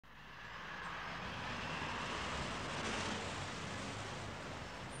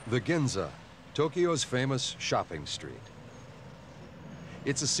The Ginza, Tokyo's famous shopping street.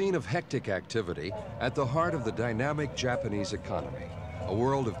 It's a scene of hectic activity at the heart of the dynamic Japanese economy, a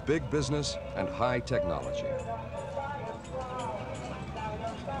world of big business and high technology.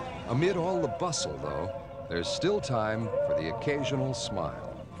 Amid all the bustle, though, there's still time for the occasional smile.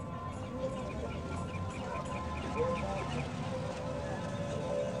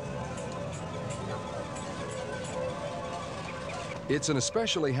 It's an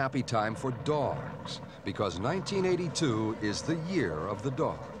especially happy time for dogs, because 1982 is the year of the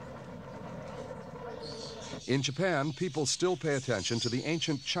dog. In Japan, people still pay attention to the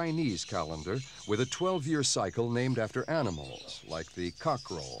ancient Chinese calendar with a 12-year cycle named after animals like the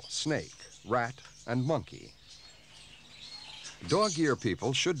cockerel, snake, rat, and monkey. Dog-year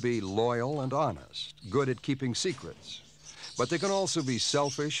people should be loyal and honest, good at keeping secrets, but they can also be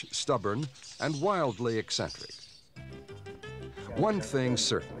selfish, stubborn, and wildly eccentric. One thing's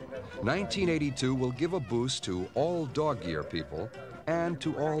certain, 1982 will give a boost to all dog-year people and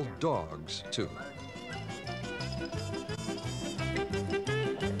to all dogs, too.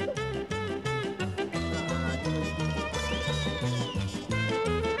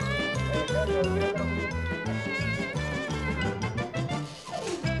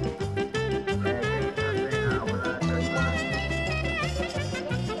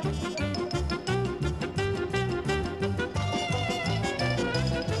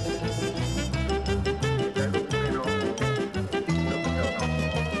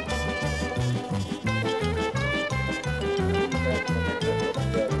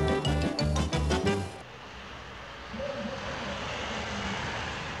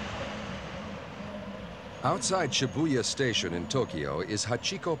 Outside Shibuya Station in Tokyo is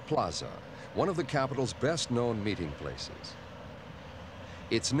Hachiko Plaza, one of the capital's best-known meeting places.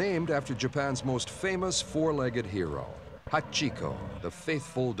 It's named after Japan's most famous four-legged hero, Hachiko, the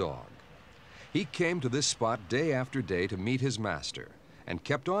faithful dog. He came to this spot day after day to meet his master and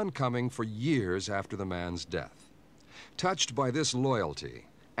kept on coming for years after the man's death. Touched by this loyalty,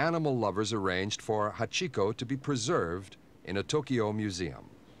 animal lovers arranged for Hachiko to be preserved in a Tokyo museum.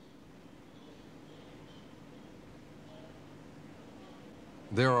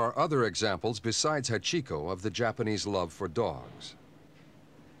 There are other examples besides Hachiko of the Japanese love for dogs.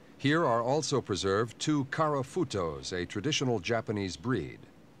 Here are also preserved two Karafutos, a traditional Japanese breed.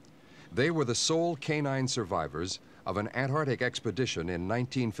 They were the sole canine survivors of an Antarctic expedition in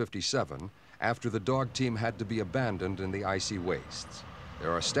 1957 after the dog team had to be abandoned in the icy wastes.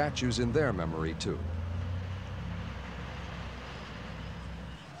 There are statues in their memory, too.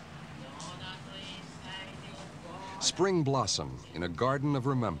 Spring blossom in a garden of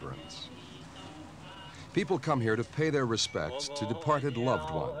remembrance. People come here to pay their respects to departed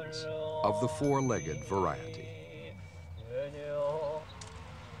loved ones of the four-legged variety.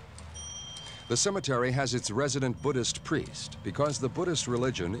 The cemetery has its resident Buddhist priest because the Buddhist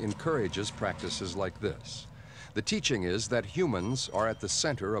religion encourages practices like this. The teaching is that humans are at the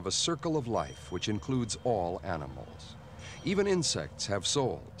center of a circle of life which includes all animals. Even insects have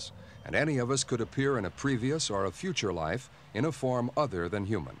souls, and any of us could appear in a previous or a future life in a form other than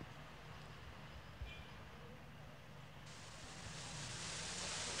human.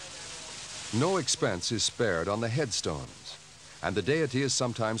 No expense is spared on the headstones, and the deity is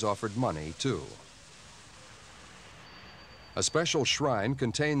sometimes offered money, too. A special shrine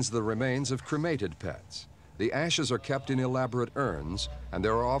contains the remains of cremated pets. The ashes are kept in elaborate urns, and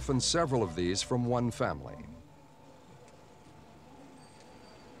there are often several of these from one family.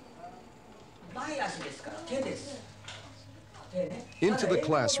 Into the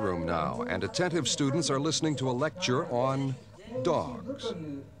classroom now, and attentive students are listening to a lecture on dogs.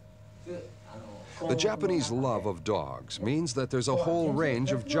 The Japanese love of dogs means that there's a whole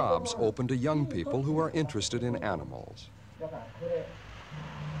range of jobs open to young people who are interested in animals.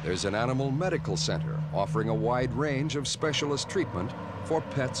 There's an animal medical center offering a wide range of specialist treatment for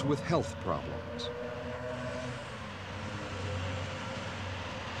pets with health problems.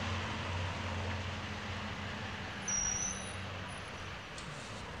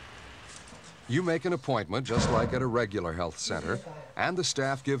 You make an appointment just like at a regular health center, and the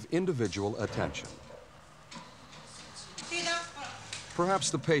staff give individual attention.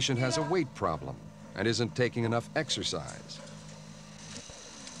 Perhaps the patient has a weight problem and isn't taking enough exercise.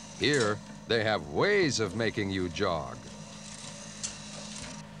 Here, they have ways of making you jog.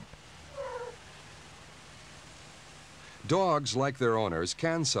 Dogs, like their owners,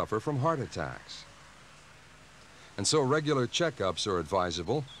 can suffer from heart attacks. And so regular checkups are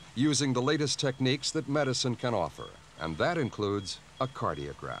advisable, using the latest techniques that medicine can offer, and that includes a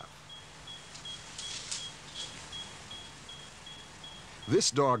cardiograph.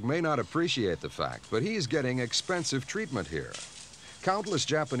 This dog may not appreciate the fact, but he's getting expensive treatment here. Countless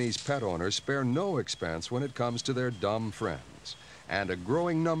Japanese pet owners spare no expense when it comes to their dumb friends, and a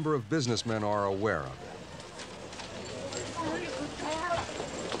growing number of businessmen are aware of it.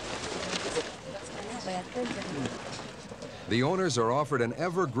 The owners are offered an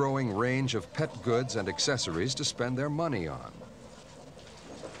ever-growing range of pet goods and accessories to spend their money on.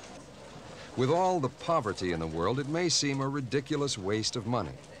 With all the poverty in the world, it may seem a ridiculous waste of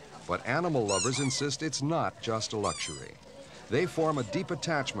money, but animal lovers insist it's not just a luxury. They form a deep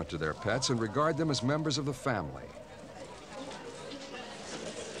attachment to their pets and regard them as members of the family.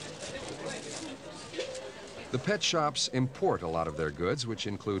 The pet shops import a lot of their goods, which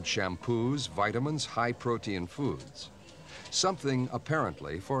include shampoos, vitamins, high-protein foods. Something,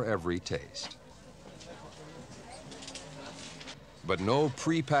 apparently, for every taste. But no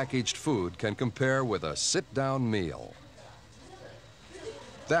pre-packaged food can compare with a sit-down meal.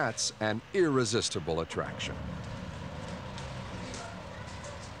 That's an irresistible attraction.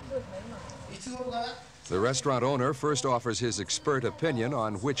 The restaurant owner first offers his expert opinion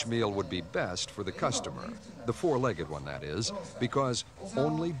on which meal would be best for the customer, the four-legged one, that is, because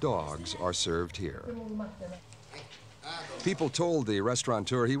only dogs are served here. People told the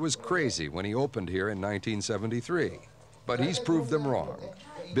restaurateur he was crazy when he opened here in 1973, but he's proved them wrong.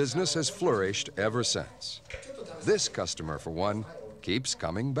 Business has flourished ever since. This customer, for one, keeps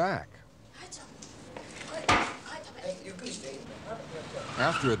coming back.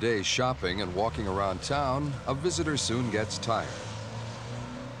 After a day's shopping and walking around town, a visitor soon gets tired.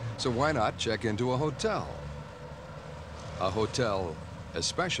 So why not check into a hotel? A hotel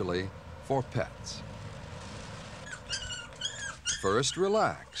especially for pets. First,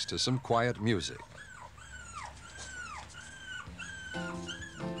 relax to some quiet music.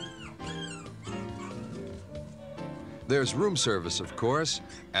 There's room service, of course,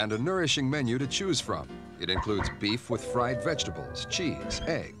 and a nourishing menu to choose from. It includes beef with fried vegetables, cheese,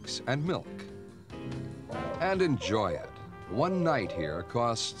 eggs, and milk. And enjoy it. One night here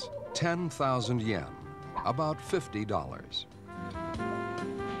costs 10,000 yen, about $50.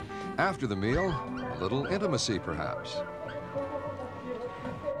 After the meal, a little intimacy, perhaps.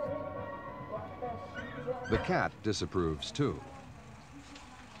 The cat disapproves, too.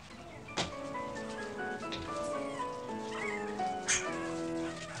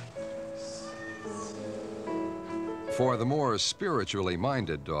 For the more spiritually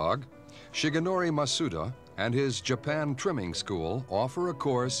minded dog, Shigenori Masuda and his Japan Trimming School offer a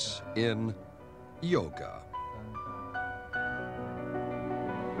course in yoga.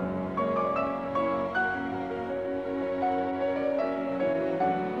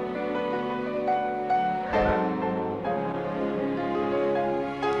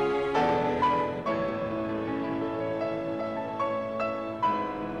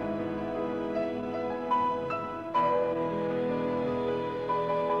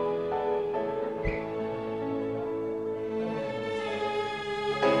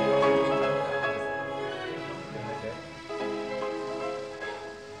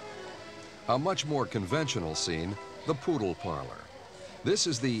 A much more conventional scene, the poodle parlor. This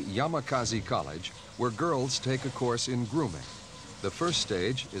is the Yamakaze College, where girls take a course in grooming. The first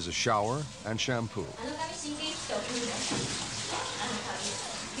stage is a shower and shampoo.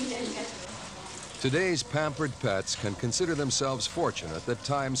 Today's pampered pets can consider themselves fortunate that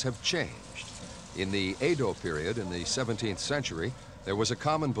times have changed. In the Edo period in the 17th century, there was a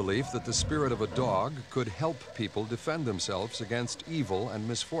common belief that the spirit of a dog could help people defend themselves against evil and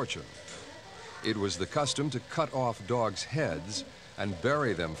misfortune. It was the custom to cut off dogs' heads and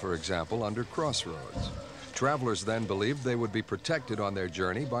bury them, for example, under crossroads. Travelers then believed they would be protected on their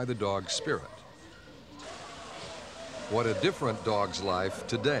journey by the dog's spirit. What a different dog's life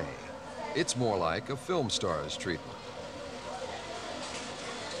today. It's more like a film star's treatment.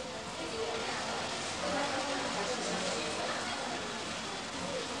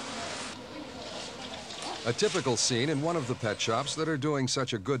 A typical scene in one of the pet shops that are doing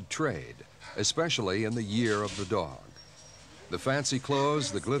such a good trade, especially in the year of the dog. The fancy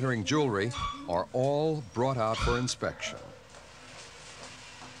clothes, the glittering jewelry are all brought out for inspection.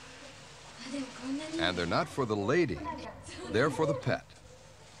 And they're not for the lady, they're for the pet.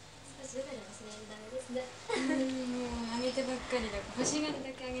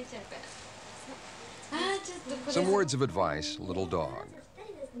 Some words of advice, little dog.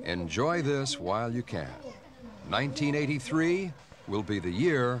 Enjoy this while you can. 1983 will be the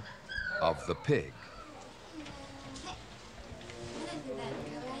year of the pig.